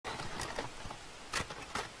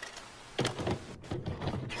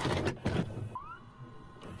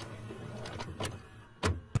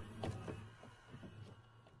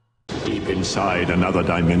inside another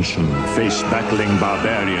dimension, face battling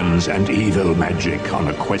barbarians and evil magic on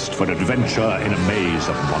a quest for adventure in a maze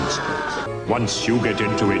of monsters. Once you get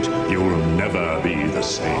into it, you'll never be the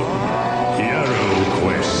same. Hero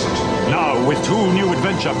Quest. Now with 2 new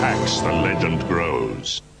adventure packs, the legend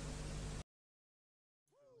grows.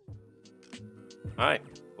 Hi,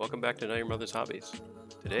 welcome back to Know Your Mother's Hobbies.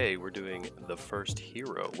 Today we're doing the first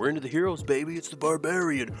hero. We're into the heroes, baby. It's the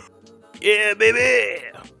Barbarian. Yeah, baby!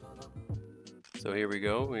 So here we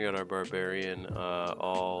go. We got our Barbarian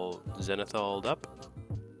all zenithaled up.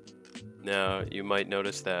 Now, you might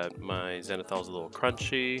notice that my zenithal's a little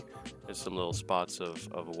crunchy. There's some little spots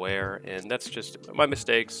of wear, and that's just my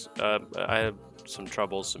mistakes. I have some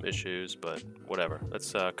troubles, some issues, but whatever.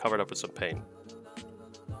 Let's cover it up with some paint.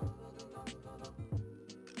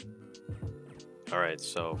 Alright,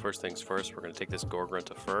 so first things first, we're going to take this Gorgrunt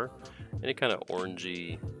of fur. Any kind of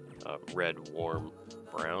orangey, red, warm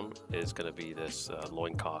brown is going to be this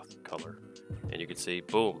loincloth color. And you can see,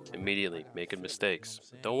 boom, immediately making mistakes.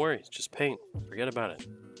 Don't worry, it's just paint. Forget about it.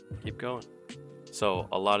 Keep going. So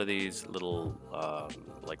a lot of these little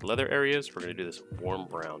like leather areas, we're going to do this warm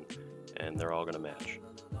brown, and they're all going to match.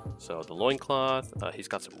 So the loincloth, he's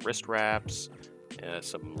got some wrist wraps,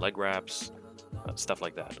 some leg wraps, stuff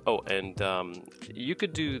like that. Oh, and you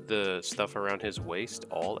could do the stuff around his waist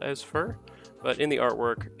all as fur, but in the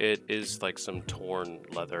artwork it is like some torn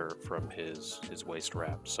leather from his waist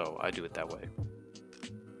wrap, so I do it that way. You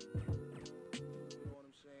know what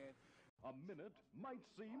I'm saying? A minute might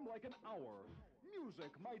seem like an hour.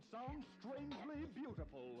 Music might sound strangely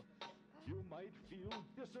beautiful. You might feel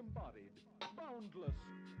disembodied, boundless,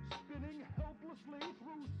 spinning helplessly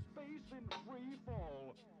through space in free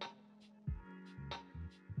fall.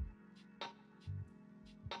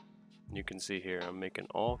 You can see here I'm making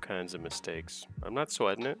all kinds of mistakes. I'm not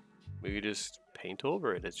sweating it. We could just paint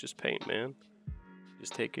over it. It's just paint, man.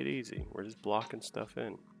 Just take it easy. We're just blocking stuff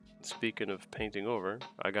in. Speaking of painting over,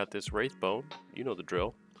 I got this wraith bone. You know the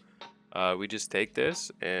drill. We just take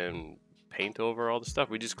this and paint over all the stuff.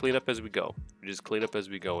 We just clean up as we go. We just clean up as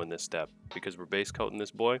we go in this step. Because we're base coating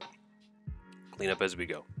this boy, clean up as we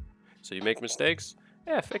go. So you make mistakes?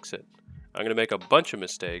 Yeah, fix it. I'm going to make a bunch of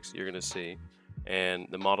mistakes, you're going to see. And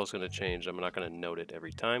the model's going to change. I'm not going to note it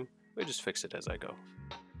every time. We just fix it as I go.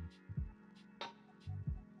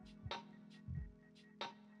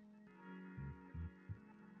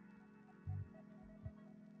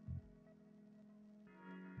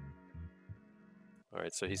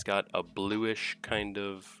 Alright, so he's got a bluish kind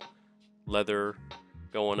of leather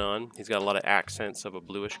going on. He's got a lot of accents of a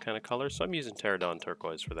bluish kind of color, so I'm using Pterodon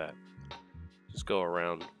turquoise for that. Just go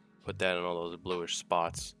around, put that in all those bluish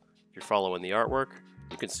spots. If you're following the artwork,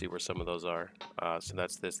 you can see where some of those are. So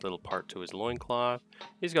that's this little part to his loincloth.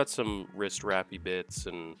 He's got some wrist wrappy bits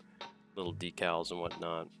and little decals and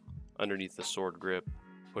whatnot. Underneath the sword grip,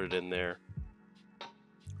 put it in there.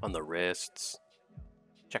 On the wrists.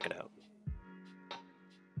 Check it out.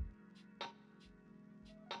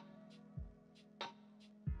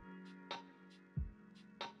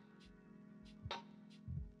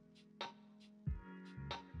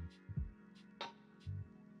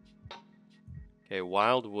 Okay,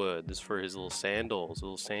 wildwood. This is for his little sandals,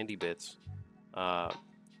 little sandy bits.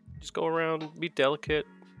 Just go around, be delicate.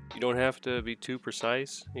 You don't have to be too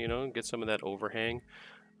precise, you know, get some of that overhang.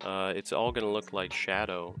 It's all gonna look like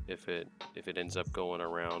shadow if it ends up going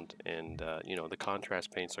around, and you know, the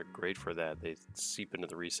contrast paints are great for that. They seep into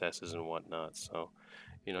the recesses and whatnot. So,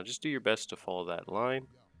 you know, just do your best to follow that line,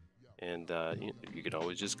 and you can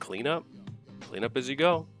always just clean up as you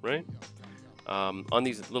go, right? On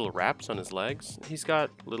these little wraps on his legs, he's got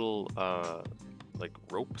little like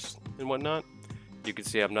ropes and whatnot. You can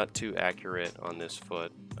see I'm not too accurate on this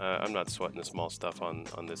foot. I'm not sweating the small stuff on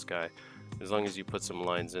this guy. As long as you put some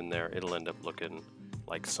lines in there, it'll end up looking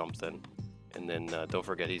like something. And then don't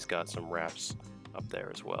forget he's got some wraps up there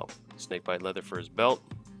as well. Snakebite leather for his belt.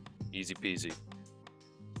 Easy peasy.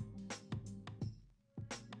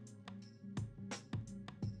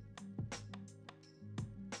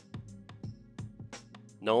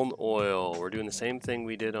 Nuln oil. We're doing the same thing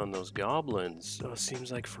we did on those goblins. Oh, it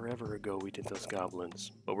seems like forever ago we did those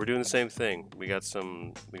goblins, but we're doing the same thing. We got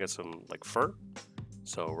some like fur,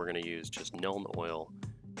 so we're gonna use just Nuln oil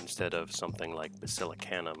instead of something like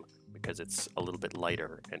basilicanum because it's a little bit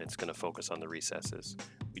lighter and it's gonna focus on the recesses.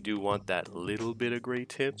 We do want that little bit of gray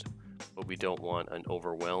tint, but we don't want an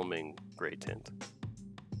overwhelming gray tint.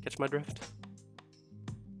 Catch my drift?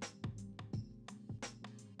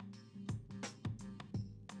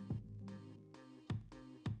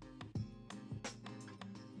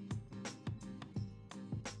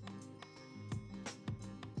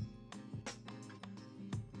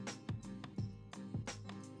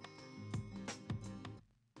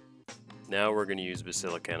 Now we're going to use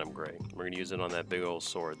Basilicanum Gray. We're going to use it on that big old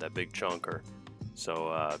sword, that big chunker.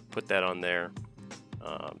 So put that on there.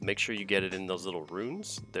 Make sure you get it in those little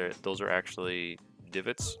runes. Those are actually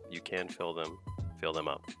divots. You can fill them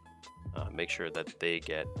up. Make sure that they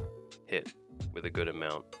get hit with a good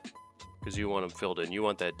amount, because you want them filled in. You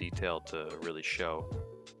want that detail to really show.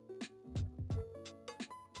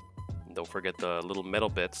 And don't forget the little metal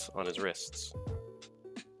bits on his wrists.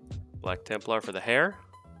 Black Templar for the hair.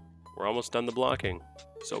 We're almost done the blocking.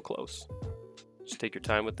 So close. Just take your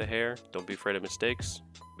time with the hair. Don't be afraid of mistakes.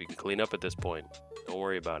 We can clean up at this point. Don't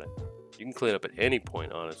worry about it. You can clean up at any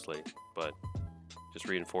point, honestly, but just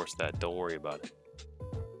reinforce that. Don't worry about it.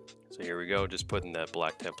 So here we go, just putting that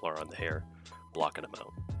Black Templar on the hair, blocking them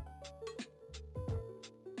out.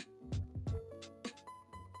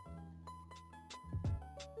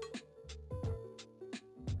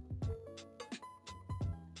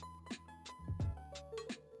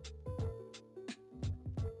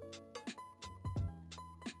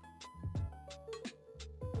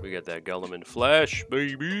 We got that Gulliman flesh,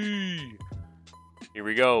 baby! Here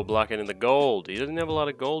we go, blocking in the gold. He doesn't have a lot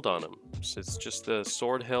of gold on him. It's just the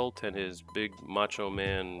sword hilt and his big macho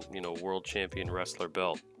man, world champion wrestler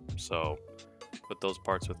belt. So put those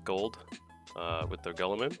parts with gold, with the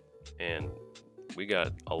Gulliman, and we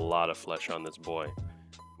got a lot of flesh on this boy.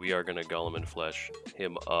 We are gonna Gulliman flesh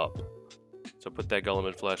him up. So put that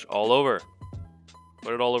Gulliman flesh all over.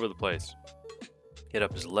 Put it all over the place. Hit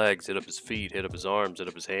up his legs, hit up his feet, hit up his arms, hit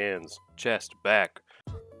up his hands, chest, back.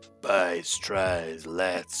 Biceps, tries,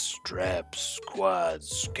 lats, traps,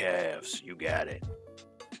 quads, calves, you got it.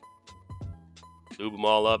 Lube them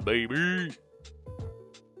all up, baby.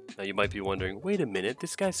 Now you might be wondering, wait a minute,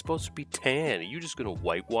 this guy's supposed to be tan. Are you just gonna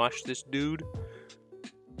whitewash this dude?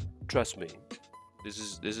 Trust me,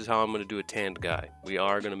 this is how I'm gonna do a tanned guy. We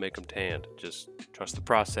are gonna make him tanned. Just trust the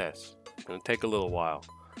process. It's gonna take a little while.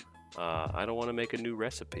 I don't want to make a new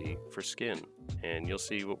recipe for skin, and you'll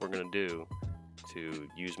see what we're gonna do to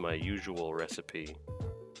use my usual recipe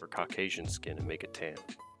for Caucasian skin and make it tan.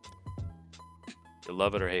 You'll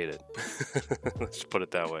love it or hate it. Let's just put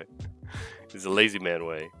it that way. It's a lazy man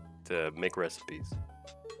way to make recipes.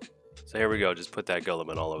 So here we go, just put that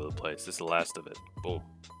Gulliman all over the place. This is the last of it. Boom.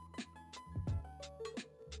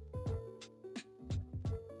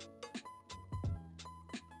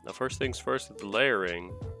 Now first things first with the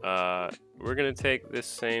layering, we're going to take this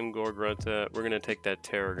same Gorgrunta, we're going to take that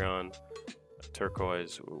Tarragon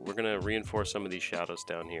turquoise, we're going to reinforce some of these shadows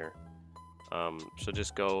down here. So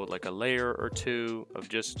just go like a layer or two of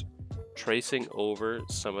just tracing over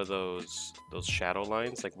some of those shadow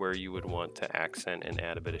lines, like where you would want to accent and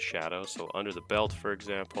add a bit of shadow. So under the belt, for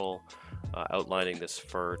example, outlining this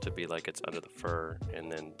fur to be like it's under the fur,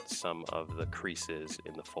 and then some of the creases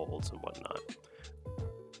in the folds and whatnot.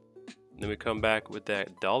 Then we come back with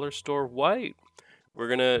that dollar store white. We're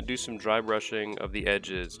gonna do some dry brushing of the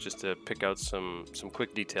edges just to pick out some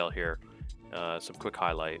quick detail here, some quick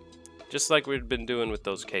highlight. Just like we've been doing with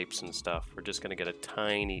those capes and stuff, we're just gonna get a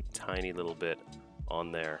tiny little bit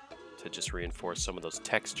on there to just reinforce some of those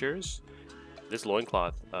textures. This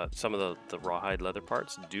loincloth, some of the rawhide leather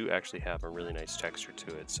parts do actually have a really nice texture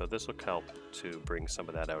to it, so this will help to bring some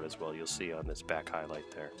of that out as well. You'll see on this back highlight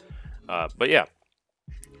there. But yeah,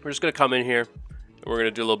 we're just gonna come in here and we're gonna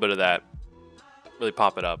do a little bit of that, really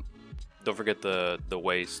pop it up. Don't forget the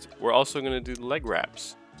waist. We're also gonna do the leg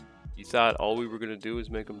wraps. You thought all we were gonna do is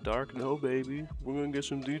make them dark? No, baby, we're gonna get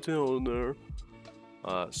some detail in there.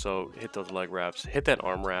 So hit those leg wraps, hit that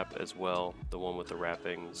arm wrap as well, the one with the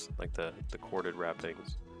wrappings, like the corded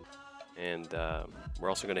wrappings. And we're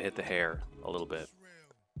also gonna hit the hair a little bit.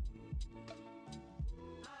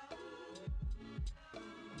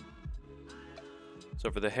 So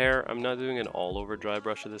for the hair, I'm not doing an all over dry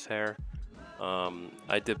brush of this hair.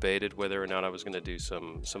 I debated whether or not I was gonna do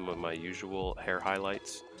some of my usual hair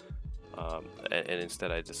highlights. And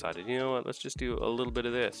instead I decided, you know what, let's just do a little bit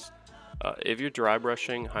of this. If you're dry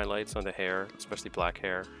brushing highlights on the hair, especially black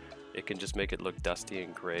hair, it can just make it look dusty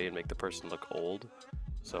and gray and make the person look old.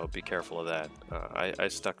 So be careful of that. I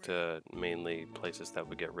stuck to mainly places that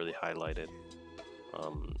would get really highlighted.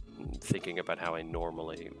 Thinking about how I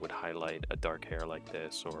normally would highlight a dark hair like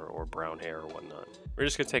this or brown hair or whatnot. We're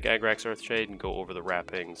just going to take Agrax Earthshade and go over the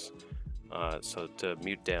wrappings so to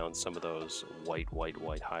mute down some of those white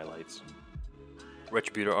highlights.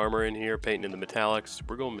 Retributor armor in here, painting in the metallics.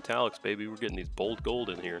 We're going metallics, baby. We're getting these bold gold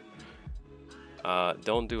in here.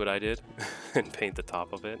 Don't do what I did and paint the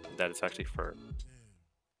top of it. That is actually fur.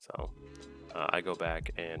 So I go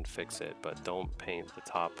back and fix it, but don't paint the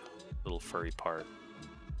top little furry part.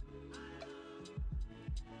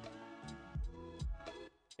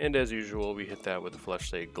 And as usual, we hit that with a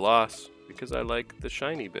flashlight gloss because I like the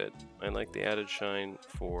shiny bit. I like the added shine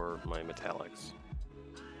for my metallics.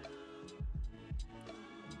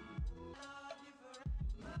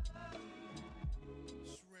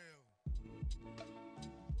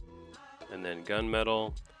 And then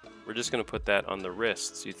gunmetal, we're just going to put that on the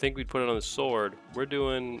wrists. You'd think we'd put it on the sword. We're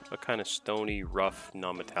doing a kind of stony, rough,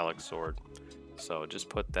 non-metallic sword. So just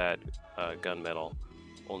put that gunmetal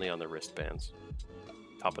only on the wristbands.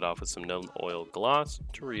 Top it off with some no oil gloss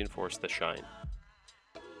to reinforce the shine.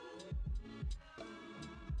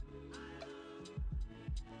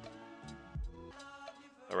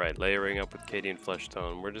 Alright, layering up with Cadian flesh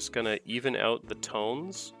tone. We're just going to even out the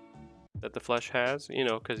tones that the flesh has, you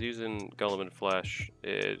know, because using Gulliman flesh,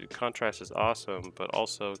 contrast is awesome, but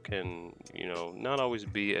also can, you know, not always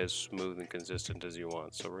be as smooth and consistent as you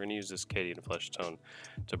want. So we're going to use this Cadian flesh tone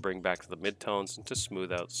to bring back the midtones and to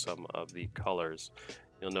smooth out some of the colors.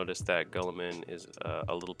 You'll notice that Gulliman is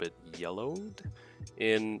a little bit yellowed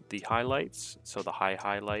in the highlights, so the high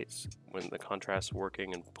highlights when the contrast is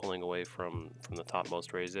working and pulling away from the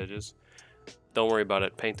topmost raised edges. Don't worry about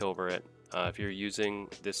it, paint over it. If you're using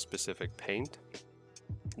this specific paint,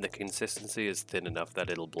 the consistency is thin enough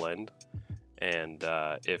that it'll blend. And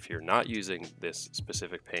if you're not using this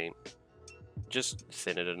specific paint, just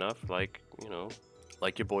thin it enough, like, you know,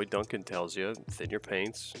 like your boy Duncan tells you, thin your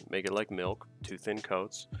paints, make it like milk, 2 thin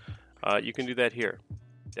coats. You can do that here.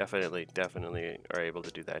 Definitely are able to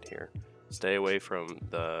do that here. Stay away from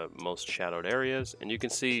the most shadowed areas, and you can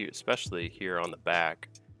see, especially here on the back,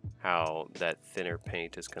 how that thinner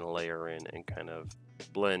paint is going to layer in and kind of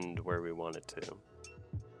blend where we want it to.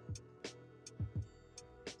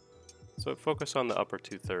 So focus on the upper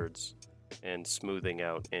 2/3 and smoothing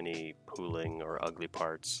out any pooling or ugly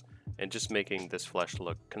parts and just making this flesh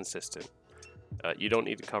look consistent. You don't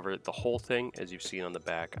need to cover the whole thing. As you've seen on the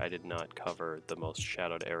back, I did not cover the most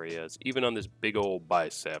shadowed areas. Even on this big old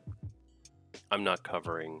bicep, I'm not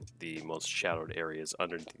covering the most shadowed areas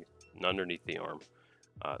underneath the arm.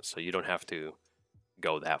 So you don't have to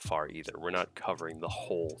go that far either. We're not covering the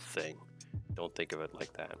whole thing. Don't think of it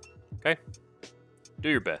like that. Okay? Do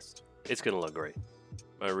your best. It's going to look great.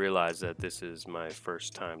 I realize that this is my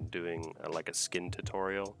first time doing like a skin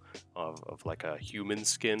tutorial of like a human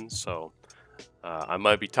skin. So I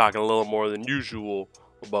might be talking a little more than usual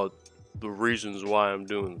about the reasons why I'm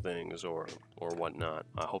doing things or whatnot.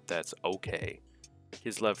 I hope that's okay.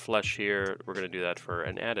 His left flesh here, we're going to do that for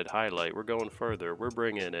an added highlight. We're going further. We're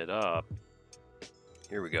bringing it up.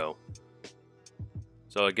 Here we go.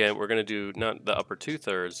 So again, we're going to do not the upper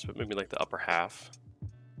 2/3, but maybe like the upper half.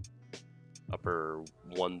 Upper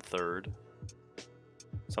 1/3.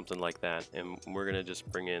 Something like that. And we're going to just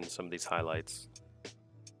bring in some of these highlights.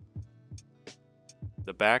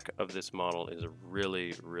 The back of this model is a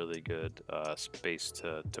really, really good space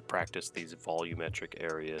to practice these volumetric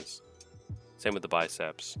areas. Same with the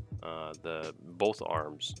biceps. Both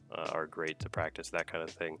arms are great to practice that kind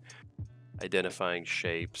of thing. Identifying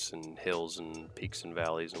shapes and hills and peaks and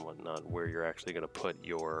valleys and whatnot, where you're actually going to put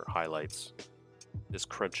your highlights. This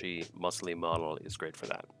crunchy, muscly model is great for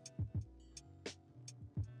that.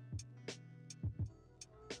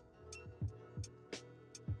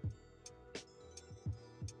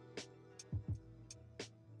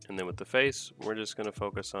 And then with the face, we're just going to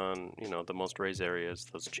focus on, you know, the most raised areas,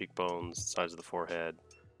 those cheekbones, the sides of the forehead,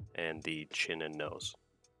 and the chin and nose.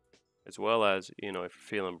 As well as, you know, if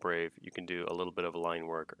you're feeling brave, you can do a little bit of line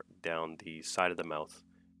work down the side of the mouth,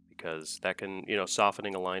 because that can, you know,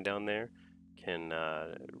 softening a line down there can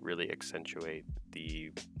really accentuate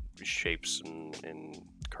the shapes and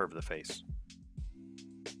curve of the face.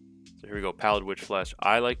 So here we go, pallid witch flesh.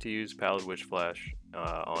 I like to use pallid witch flesh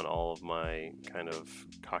on all of my kind of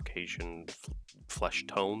Caucasian flesh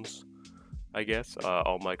tones, I guess.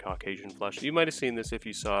 All my Caucasian flesh. You might have seen this if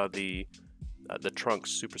you saw the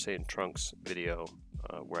Trunks, Super Saiyan Trunks video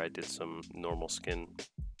where I did some normal skin.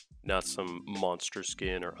 Not some monster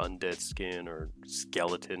skin or undead skin or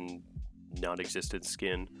skeleton, non-existent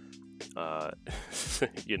skin.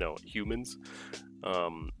 You know, humans.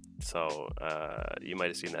 So you might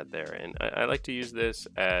have seen that there. And I like to use this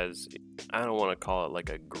as, I don't want to call it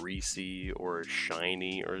like a greasy or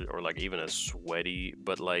shiny or like even a sweaty,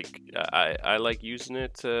 but like I like using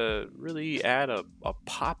it to really add a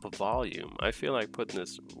pop of volume. I feel like putting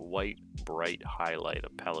this white, bright highlight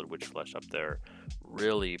of pallid witch flesh up there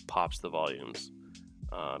really pops the volumes.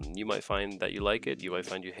 You might find that you like it, you might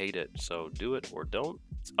find you hate it. So do it or don't.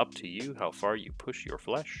 It's up to you how far you push your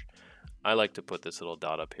flesh. I like to put this little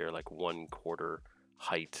dot up here, like 1/4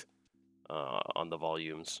 height on the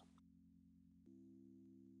volumes.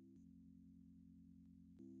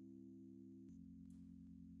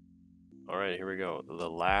 Alright, here we go. The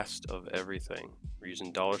last of everything. We're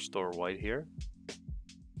using dollar store white here.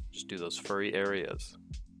 Just do those furry areas.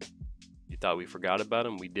 You thought we forgot about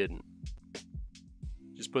them? We didn't.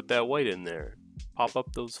 Just put that white in there. Pop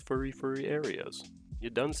up those furry areas. You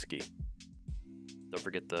done ski. Don't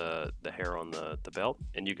forget the hair on the belt.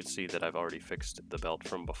 And you can see that I've already fixed the belt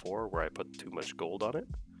from before where I put too much gold on it.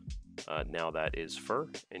 Now that is fur,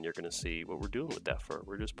 and you're going to see what we're doing with that fur.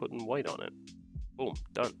 We're just putting white on it. Boom,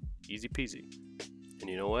 done. Easy peasy. And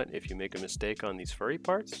you know what? If you make a mistake on these furry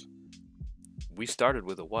parts, we started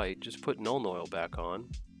with a white. Just put Nuln Oil back on,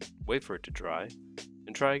 wait for it to dry,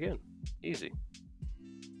 and try again. Easy.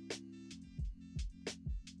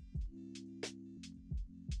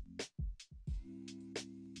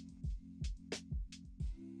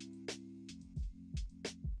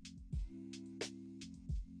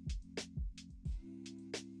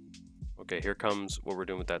 Okay, here comes what we're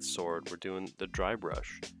doing with that sword. We're doing the dry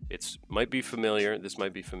brush. It's might be familiar. This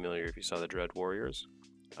might be familiar if you saw the Dread Warriors.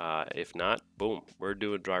 If not, boom, we're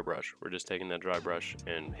doing dry brush. We're just taking that dry brush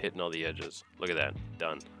and hitting all the edges. Look at that,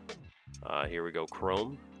 done. Here we go,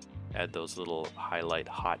 chrome. Add those little highlight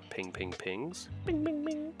hot ping pings. Bing bing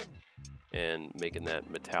bing. And making that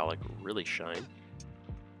metallic really shine.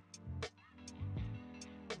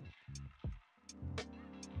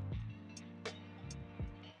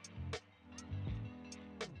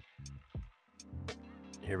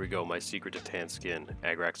 Here we go, my secret to tan skin,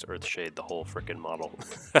 Agrax Earthshade, the whole frickin' model.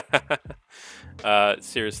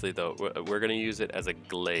 Seriously though, we're gonna use it as a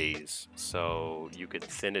glaze, so you could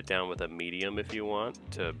thin it down with a medium if you want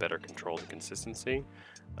to better control the consistency.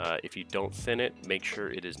 If you don't thin it, make sure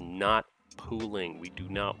it is not pooling. We do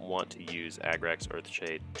not want to use Agrax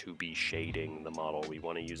Earthshade to be shading the model. We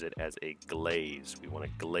want to use it as a glaze. We want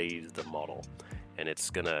to glaze the model, and it's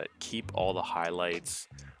gonna keep all the highlights,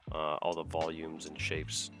 all the volumes and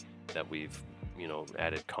shapes that we've, you know,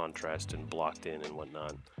 added contrast and blocked in and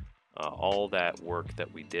whatnot. All that work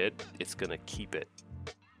that we did, it's gonna keep it.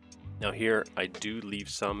 Now here, I do leave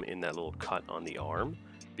some in that little cut on the arm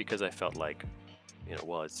because I felt like, you know,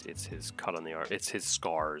 well, it's his cut on the arm, it's his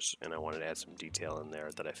scars, and I wanted to add some detail in there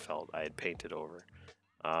that I felt I had painted over.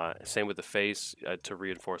 Same with the face, to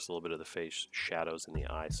reinforce a little bit of the face shadows in the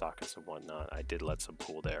eye sockets and whatnot. I did let some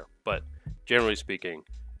pool there, but generally speaking,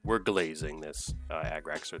 we're glazing this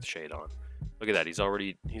Agrax Earthshade on. Look at that, he's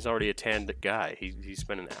already a tanned guy. He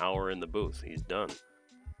spent an hour in the booth. He's done.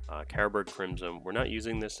 Carberg Crimson. We're not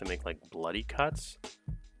using this to make like bloody cuts,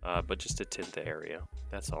 but just to tint the area.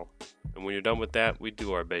 That's all. And when you're done with that, we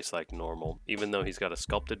do our base like normal. Even though he's got a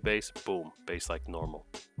sculpted base, boom, base like normal.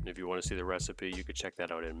 And if you want to see the recipe, you could check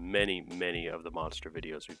that out in many of the monster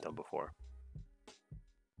videos we've done before.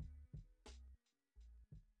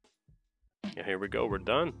 And here we go, we're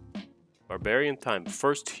done. Barbarian time,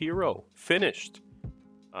 first hero, finished.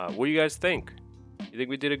 What do you guys think? You think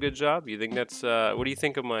we did a good job? You think that's, what do you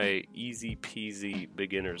think of my easy peasy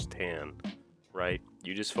beginner's tan, right?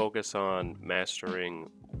 You just focus on mastering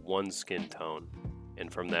one skin tone.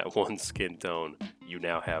 And from that one skin tone, you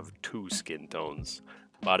now have 2 skin tones.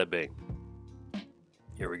 Bada bing.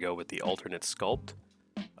 Here we go with the alternate sculpt.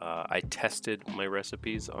 I tested my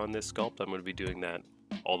recipes on this sculpt. I'm going to be doing that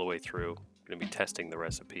all the way through. Going to be testing the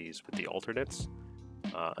recipes with the alternates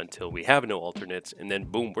until we have no alternates, and then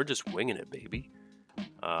boom, we're just winging it, baby.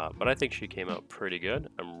 But I think she came out pretty good.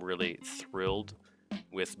 I'm really thrilled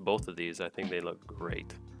with both of these. I think they look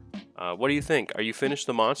great. What do you think? Are you finished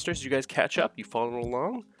the monsters? Did you guys catch up? You following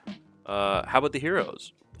along? How about the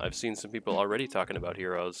heroes? I've seen some people already talking about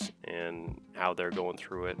heroes and how they're going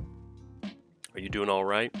through it. Are you doing all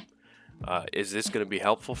right? Is this going to be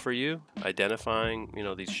helpful for you, identifying, you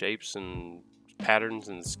know, these shapes and patterns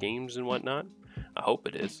and schemes and whatnot? I hope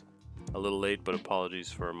it is. A little late, but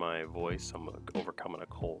apologies for my voice. I'm overcoming a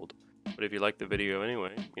cold. But if you like the video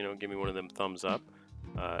anyway, you know, give me one of them thumbs up.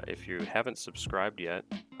 If you haven't subscribed yet,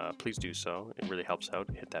 please do so. It really helps out.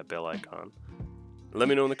 Hit that bell icon. Let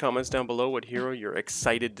me know in the comments down below what hero you're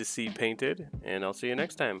excited to see painted, and I'll see you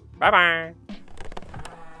next time. Bye-bye!